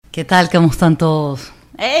¿Qué tal? ¿Cómo están todos?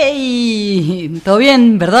 ¡Hey! ¿Todo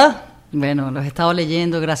bien, verdad? Bueno, los he estado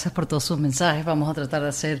leyendo, gracias por todos sus mensajes. Vamos a tratar de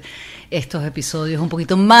hacer estos episodios un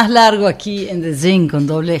poquito más largos aquí en The Zing con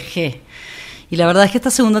doble G. Y la verdad es que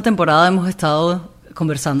esta segunda temporada hemos estado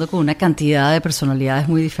conversando con una cantidad de personalidades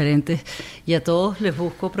muy diferentes y a todos les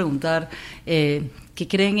busco preguntar qué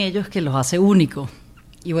creen ellos que los hace únicos.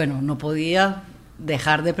 Y bueno, no podía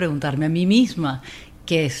dejar de preguntarme a mí misma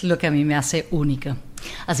qué es lo que a mí me hace única.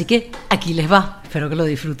 Así que aquí les va, espero que lo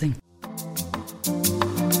disfruten.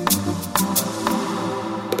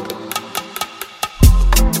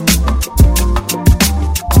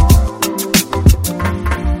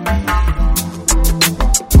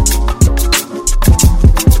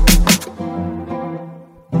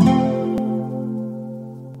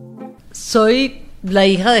 Soy la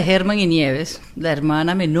hija de Germán y Nieves, la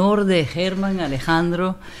hermana menor de Germán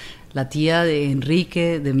Alejandro, la tía de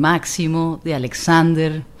Enrique, de Máximo, de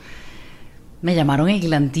Alexander. Me llamaron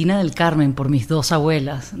Eglantina del Carmen por mis dos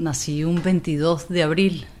abuelas. Nací un 22 de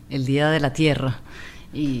abril, el Día de la Tierra,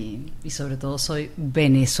 y sobre todo soy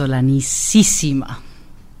venezolanicísima.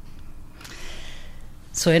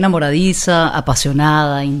 Soy enamoradiza,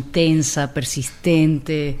 apasionada, intensa,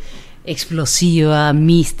 persistente, explosiva,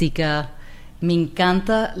 mística. Me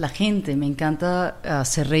encanta la gente, me encanta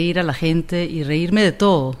hacer reír a la gente y reírme de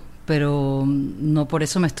todo, pero no por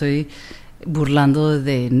eso me estoy burlando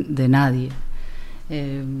de nadie.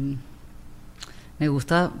 Me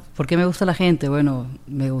gusta, ¿por qué me gusta la gente? Bueno,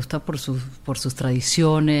 me gusta por sus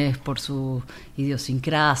tradiciones, por sus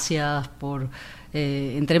idiosincrasias,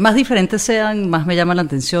 entre más diferentes sean, más me llaman la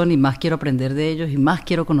atención y más quiero aprender de ellos y más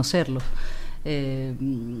quiero conocerlos.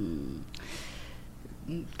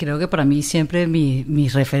 Creo que para mí siempre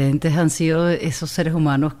mis referentes han sido esos seres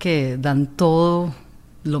humanos que dan todo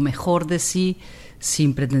lo mejor de sí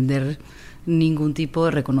sin pretender ningún tipo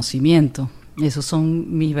de reconocimiento. Esos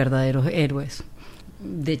son mis verdaderos héroes.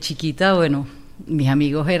 De chiquita, bueno, mis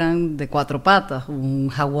amigos eran de cuatro patas: un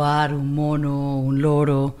jaguar, un mono, un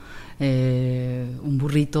loro, un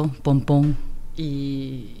burrito, Pompón,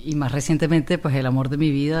 y más recientemente, pues el amor de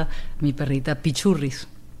mi vida, mi perrita Pichurris.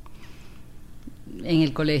 En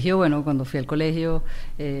el colegio, bueno, cuando fui al colegio,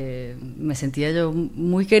 me sentía yo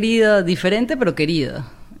muy querida, diferente pero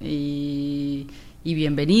querida y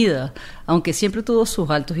bienvenida, aunque siempre tuvo sus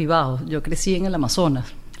altos y bajos. Yo crecí en el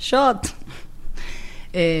Amazonas. ¡Shot!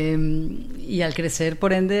 Y al crecer,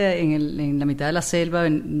 por ende, en la mitad de la selva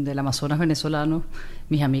del Amazonas venezolano,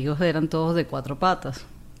 mis amigos eran todos de cuatro patas.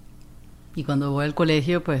 Y cuando voy al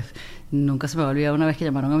colegio, pues nunca se me va a olvidar una vez que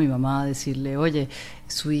llamaron a mi mamá a decirle: oye,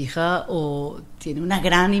 su hija o tiene una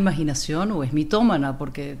gran imaginación o es mitómana,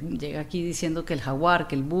 porque llega aquí diciendo que el jaguar,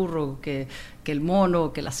 que el burro, que el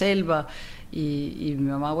mono, que la selva. Y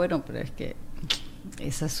mi mamá, bueno, pero es que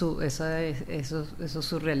eso es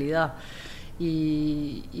su realidad.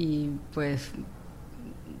 Y pues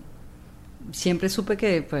siempre supe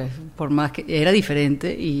que, pues, por más que era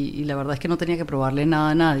diferente, y la verdad es que no tenía que probarle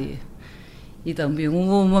nada a nadie. Y también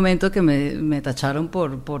hubo un momento que me tacharon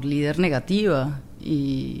por líder negativa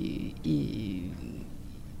y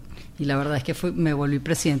la verdad es que me volví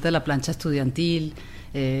presidenta de la plancha estudiantil.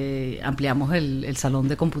 Ampliamos el salón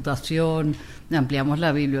de computación, ampliamos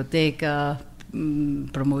la biblioteca,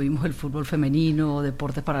 promovimos el fútbol femenino,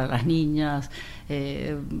 deportes para las niñas,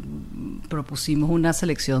 propusimos una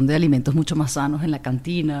selección de alimentos mucho más sanos en la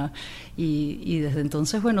cantina y desde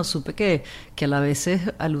entonces, bueno, supe que a la vez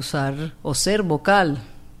al usar o ser vocal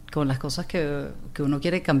con las cosas que uno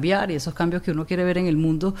quiere cambiar y esos cambios que uno quiere ver en el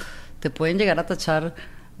mundo, te pueden llegar a tachar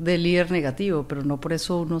de líder negativo, pero no por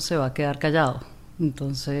eso uno se va a quedar callado.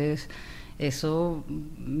 Entonces eso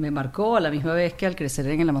me marcó, a la misma vez que al crecer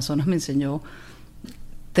en el Amazonas me enseñó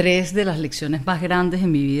tres de las lecciones más grandes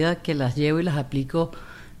en mi vida, que las llevo y las aplico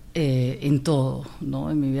en todo, ¿no?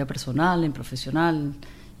 En mi vida personal, en profesional.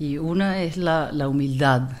 Y una es la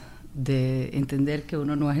humildad de entender que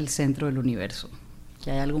uno no es el centro del universo, que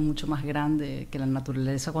hay algo mucho más grande, que la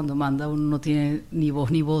naturaleza cuando manda uno no tiene ni voz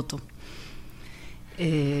ni voto.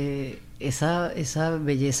 Esa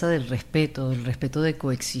belleza del respeto de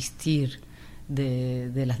coexistir,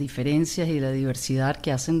 de las diferencias y la diversidad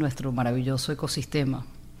que hacen nuestro maravilloso ecosistema.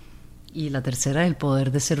 Y la tercera es el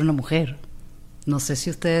poder de ser una mujer. No sé si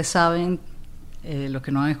ustedes saben, los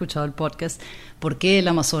que no han escuchado el podcast, por qué el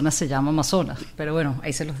Amazonas se llama Amazonas, pero bueno,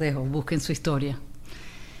 ahí se los dejo, busquen su historia.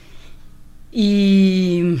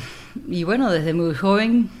 Y bueno, desde muy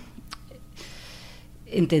joven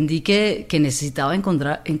entendí que necesitaba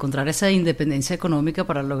encontrar esa independencia económica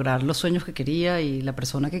para lograr los sueños que quería y la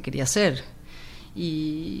persona que quería ser.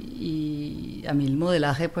 y a mí el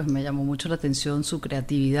modelaje pues me llamó mucho la atención, su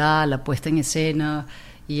creatividad, la puesta en escena,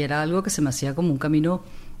 y era algo que se me hacía como un camino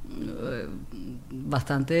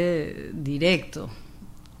bastante directo.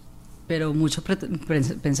 Pero muchos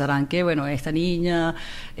pensarán que, bueno, esta niña,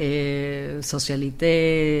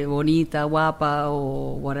 socialité, bonita, guapa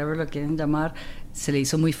o whatever lo quieren llamar, se le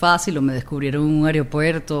hizo muy fácil o me descubrieron en un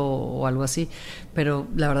aeropuerto o algo así. Pero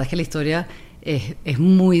la verdad es que la historia es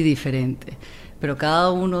muy diferente. Pero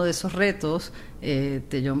cada uno de esos retos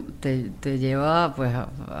te lleva pues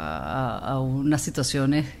a unas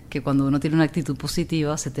situaciones que cuando uno tiene una actitud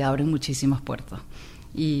positiva se te abren muchísimas puertas.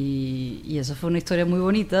 Y eso fue una historia muy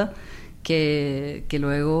bonita que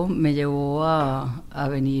luego me llevó a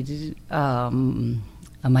venir a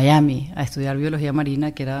Miami a estudiar biología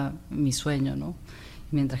marina, que era mi sueño, ¿no?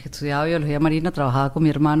 Mientras que estudiaba biología marina trabajaba con mi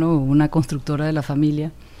hermano en una constructora de la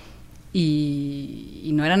familia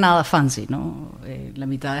y no era nada fancy, ¿no? La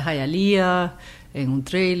mitad de Hialeah, en un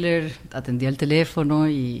trailer, atendía el teléfono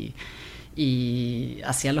y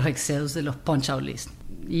hacía los excels de los punch-out list.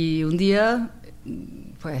 Y un día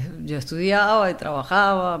pues yo estudiaba y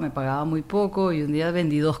trabajaba, me pagaba muy poco y un día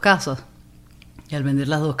vendí 2 casas y al vender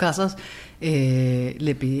las 2 casas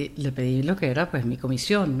le pedí lo que era pues mi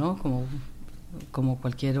comisión, ¿no? Como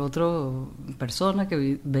cualquier otra persona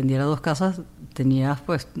que vendiera 2 casas tenías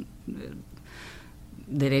pues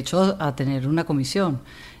derecho a tener una comisión.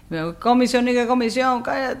 Comisión ni qué comisión,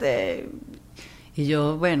 cállate. Y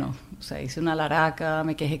yo, bueno, o sea, hice una laraca,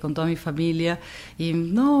 me quejé con toda mi familia y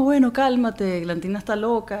no, bueno, cálmate, Glantina está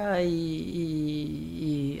loca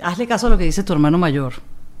y hazle caso a lo que dice tu hermano mayor.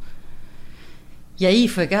 Y ahí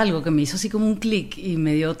fue que algo que me hizo así como un clic y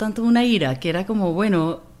me dio tanto una ira que era como,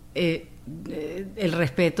 bueno, el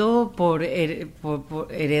respeto por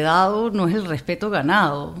heredado no es el respeto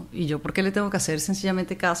ganado. Y yo, ¿por qué le tengo que hacer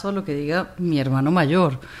sencillamente caso a lo que diga mi hermano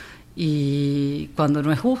mayor? Y cuando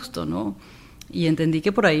no es justo, ¿no? Y entendí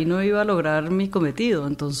que por ahí no iba a lograr mi cometido.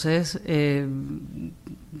 Entonces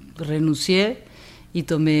renuncié y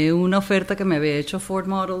tomé una oferta que me había hecho Ford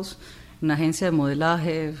Models, una agencia de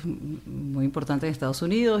modelaje muy importante en Estados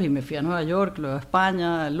Unidos, y me fui a Nueva York, luego a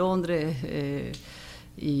España, a Londres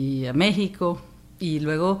y a México. Y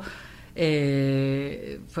luego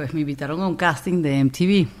pues me invitaron a un casting de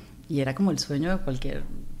MTV y era como el sueño de cualquier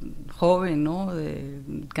joven, ¿no? De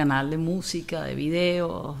canal de música, de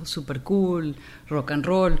video, super cool, rock and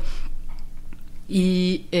roll.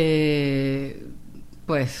 Y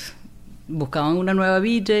pues buscaban una nueva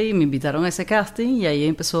VJ y me invitaron a ese casting y ahí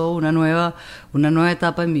empezó una nueva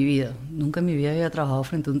etapa en mi vida. Nunca en mi vida había trabajado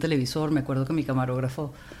frente a un televisor. Me acuerdo que mi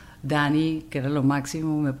camarógrafo Dani, que era lo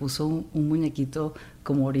máximo, me puso un muñequito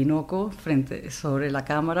como Orinoco sobre la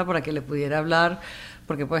cámara para que le pudiera hablar,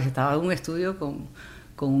 porque pues estaba en un estudio con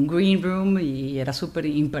un green room y era súper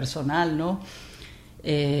impersonal, ¿no?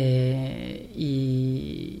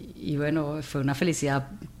 Y bueno, fue una felicidad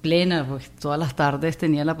plena, pues todas las tardes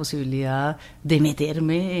tenía la posibilidad de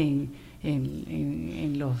meterme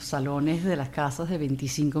en los salones de las casas de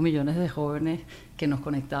 25 millones de jóvenes que nos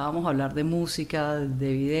conectábamos a hablar de música,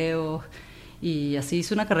 de videos, y así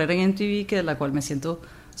hice una carrera en MTV de la cual me siento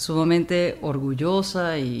sumamente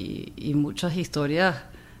orgullosa y muchas historias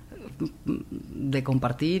de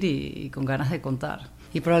compartir y con ganas de contar.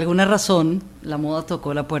 Y por alguna razón la moda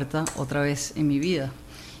tocó la puerta otra vez en mi vida.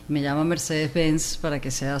 Me llama Mercedes-Benz para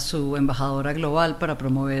que sea su embajadora global para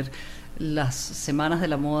promover las semanas de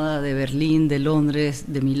la moda de Berlín, de Londres,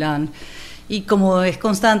 de Milán. Y como es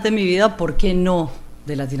constante en mi vida, ¿por qué no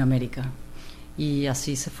de Latinoamérica? Y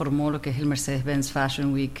así se formó lo que es el Mercedes-Benz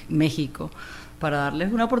Fashion Week México, para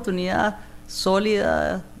darles una oportunidad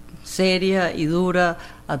sólida, seria y dura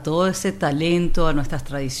a todo ese talento, a nuestras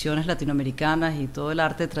tradiciones latinoamericanas y todo el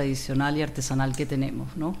arte tradicional y artesanal que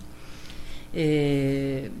tenemos, ¿no?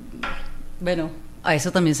 Bueno, a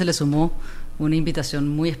eso también se le sumó una invitación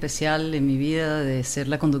muy especial en mi vida de ser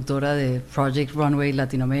la conductora de Project Runway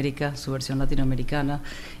Latinoamérica, su versión latinoamericana,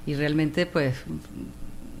 y realmente pues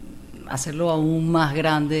hacerlo aún más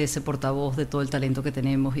grande, ese portavoz de todo el talento que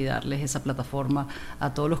tenemos y darles esa plataforma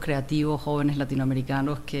a todos los creativos jóvenes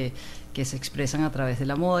latinoamericanos que se expresan a través de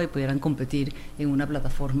la moda y pudieran competir en una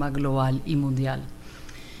plataforma global y mundial.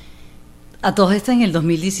 A todos esto en el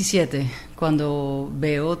 2017, cuando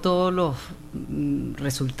veo todos los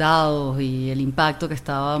resultados y el impacto que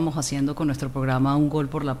estábamos haciendo con nuestro programa Un Gol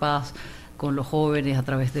por la Paz, con los jóvenes a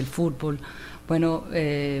través del fútbol, bueno,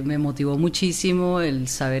 me motivó muchísimo el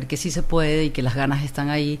saber que sí se puede y que las ganas están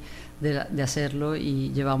ahí de hacerlo,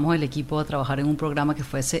 y llevamos el equipo a trabajar en un programa que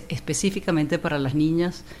fuese específicamente para las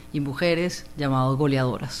niñas y mujeres llamado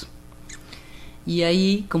Goleadoras. Y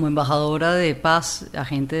ahí, como embajadora de paz,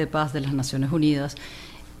 agente de paz de las Naciones Unidas,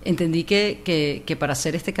 entendí que para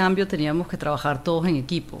hacer este cambio teníamos que trabajar todos en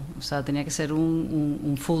equipo, o sea, tenía que ser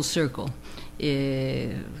un full circle.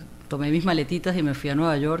 Tomé mis maletitas y me fui a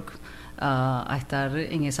Nueva York a estar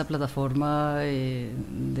en esa plataforma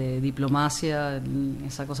de diplomacia,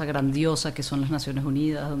 esa cosa grandiosa que son las Naciones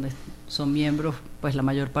Unidas, donde son miembros pues la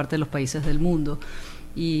mayor parte de los países del mundo,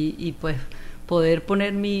 y pues poder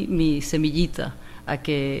poner mi semillita a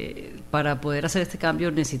que para poder hacer este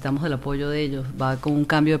cambio necesitamos del apoyo de ellos, va con un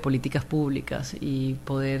cambio de políticas públicas, y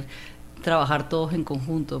poder trabajar todos en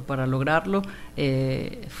conjunto para lograrlo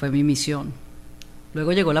fue mi misión.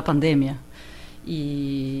 Luego llegó la pandemia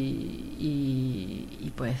y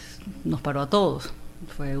pues nos paró a todos.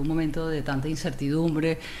 Fue un momento de tanta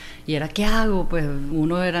incertidumbre y era ¿qué hago? Pues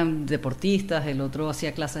uno eran deportistas, el otro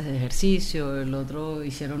hacía clases de ejercicio, el otro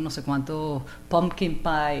hicieron no sé cuántos pumpkin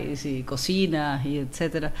pies y cocinas y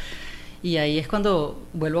etcétera. Y ahí es cuando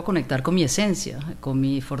vuelvo a conectar con mi esencia, con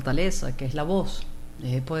mi fortaleza, que es la voz.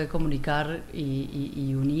 Es poder comunicar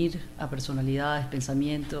y unir a personalidades,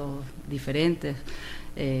 pensamientos diferentes,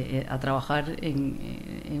 a trabajar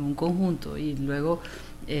en un conjunto. Y luego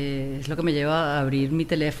es lo que me lleva a abrir mi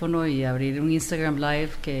teléfono y abrir un Instagram Live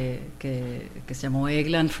que se llamó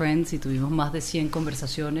Eggland Friends, y tuvimos más de 100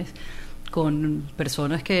 conversaciones con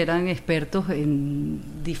personas que eran expertos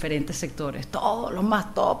en diferentes sectores, todos los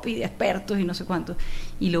más top y expertos y no sé cuántos.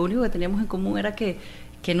 Y lo único que teníamos en común era que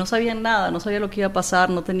no sabían nada, no sabían lo que iba a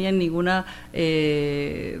pasar, no tenían ninguna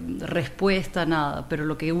respuesta, nada, pero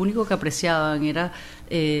lo que único que apreciaban era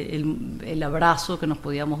el abrazo que nos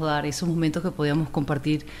podíamos dar, esos momentos que podíamos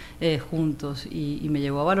compartir juntos, y me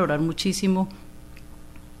llevó a valorar muchísimo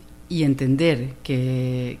y entender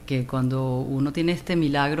que cuando uno tiene este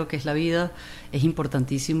milagro que es la vida, es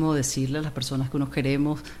importantísimo decirle a las personas que nos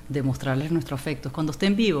queremos, demostrarles nuestro afecto cuando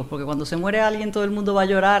estén vivos, porque cuando se muere alguien todo el mundo va a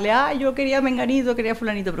llorarle, ay, yo quería menganito, quería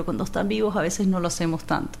fulanito, pero cuando están vivos a veces no lo hacemos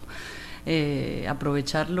tanto.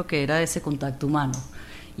 Aprovechar lo que era ese contacto humano,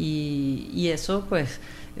 y eso pues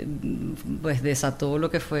desató lo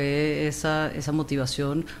que fue esa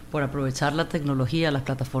motivación por aprovechar la tecnología, las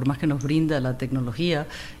plataformas que nos brinda la tecnología,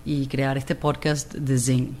 y crear este podcast de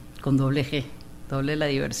Zen con doble G, doble la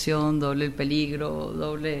diversión, doble el peligro,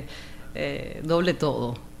 doble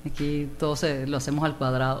todo. Aquí todo lo hacemos al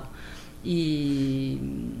cuadrado, y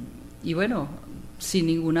bueno, sin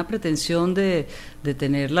ninguna pretensión de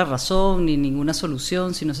tener la razón ni ninguna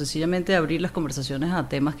solución, sino sencillamente abrir las conversaciones a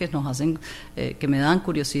temas que nos hacen, que me dan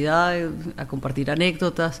curiosidad, a compartir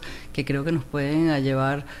anécdotas que creo que nos pueden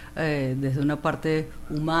llevar desde una parte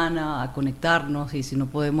humana a conectarnos, y si no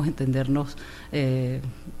podemos entendernos,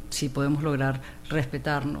 si podemos lograr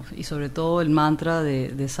respetarnos, y sobre todo el mantra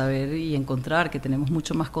de saber y encontrar que tenemos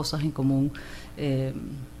mucho más cosas en común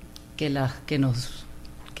que las que nos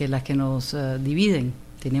dividen.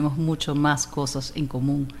 Tenemos mucho más cosas en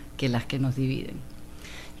común que las que nos dividen.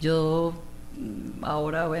 Yo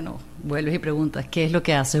ahora, bueno, vuelves y preguntas, ¿qué es lo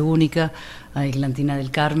que hace única a Eglantina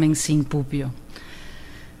del Carmen sin pupio?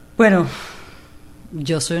 Bueno,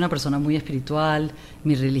 yo soy una persona muy espiritual,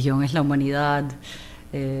 mi religión es la humanidad.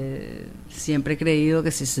 Siempre he creído que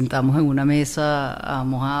si sentamos en una mesa a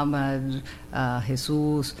Mohammed, a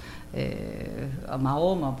Jesús, a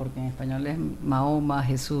Mahoma, porque en español es Mahoma,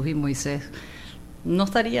 Jesús y Moisés, no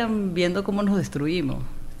estarían viendo cómo nos destruimos,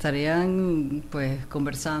 estarían pues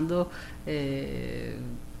conversando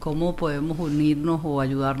cómo podemos unirnos o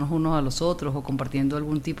ayudarnos unos a los otros, o compartiendo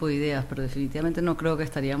algún tipo de ideas, pero definitivamente no creo que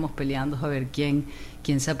estaríamos peleando a ver quién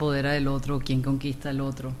se apodera del otro, quién conquista al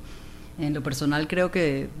otro. En lo personal creo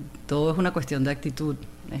que todo es una cuestión de actitud,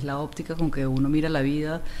 es la óptica con que uno mira la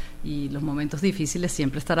vida, y los momentos difíciles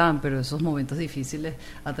siempre estarán, pero esos momentos difíciles,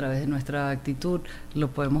 a través de nuestra actitud,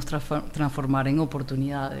 los podemos transformar en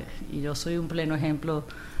oportunidades, y yo soy un pleno ejemplo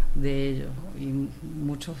de ello, y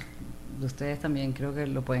muchos de ustedes también creo que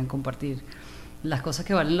lo pueden compartir. Las cosas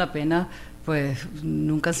que valen la pena pues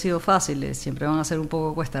nunca han sido fáciles, siempre van a ser un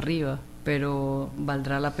poco cuesta arriba, pero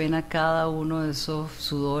valdrá la pena cada uno de esos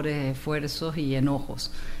sudores, esfuerzos y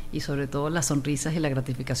enojos, y sobre todo las sonrisas y la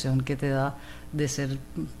gratificación que te da de ser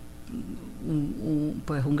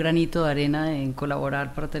un granito de arena en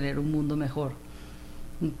colaborar para tener un mundo mejor.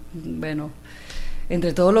 Bueno,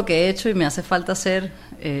 entre todo lo que he hecho y me hace falta hacer,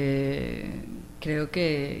 creo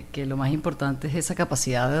que lo más importante es esa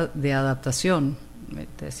capacidad de adaptación.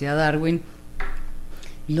 Te decía Darwin,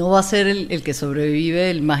 no va a ser el que sobrevive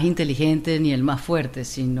el más inteligente ni el más fuerte,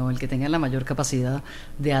 sino el que tenga la mayor capacidad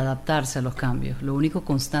de adaptarse a los cambios. Lo único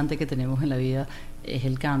constante que tenemos en la vida es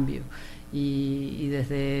el cambio, y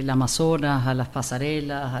desde el Amazonas a las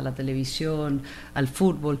pasarelas, a la televisión, al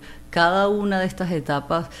fútbol, cada una de estas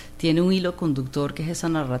etapas tiene un hilo conductor que es esa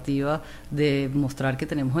narrativa de mostrar que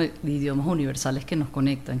tenemos idiomas universales que nos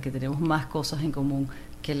conectan, que tenemos más cosas en común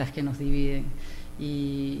que las que nos dividen.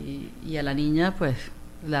 Y a la niña pues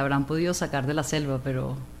la habrán podido sacar de la selva,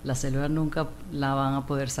 pero la selva nunca la van a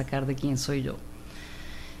poder sacar de quién soy yo.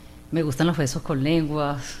 Me gustan los besos con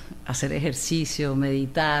lenguas, hacer ejercicio,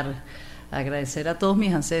 meditar, agradecer a todos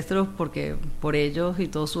mis ancestros porque por ellos y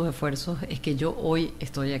todos sus esfuerzos es que yo hoy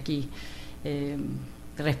estoy aquí.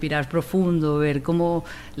 Respirar profundo, ver cómo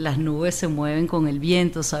las nubes se mueven con el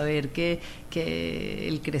viento, saber que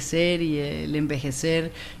el crecer y el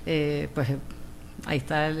envejecer, pues ahí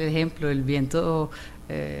está el ejemplo, el viento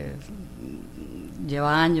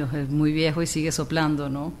lleva años, es muy viejo y sigue soplando,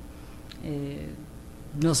 ¿no?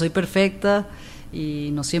 No soy perfecta y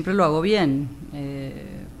no siempre lo hago bien,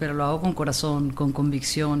 pero lo hago con corazón, con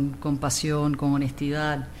convicción, con pasión, con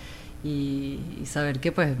honestidad y saber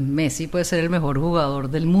que pues Messi puede ser el mejor jugador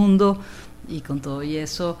del mundo y con todo y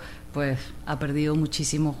eso pues ha perdido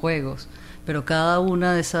muchísimos juegos, pero cada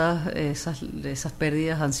una de esas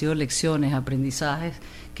pérdidas han sido lecciones, aprendizajes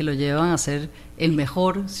que lo llevan a ser el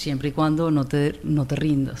mejor siempre y cuando no te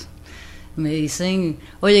rindas. Me dicen,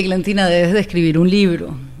 oye, Eglantina, debes de escribir un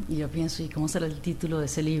libro. Y yo pienso, ¿y cómo será el título de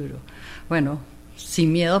ese libro? Bueno,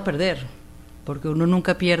 sin miedo a perder, porque uno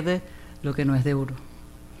nunca pierde lo que no es de uno.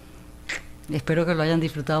 Espero que lo hayan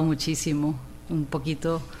disfrutado muchísimo,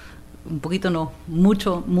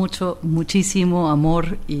 muchísimo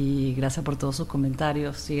amor y gracias por todos sus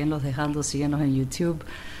comentarios. Síguenlos dejando, síguenos en YouTube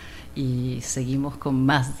y seguimos con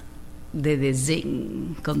más de The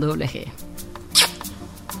Zen con doble G.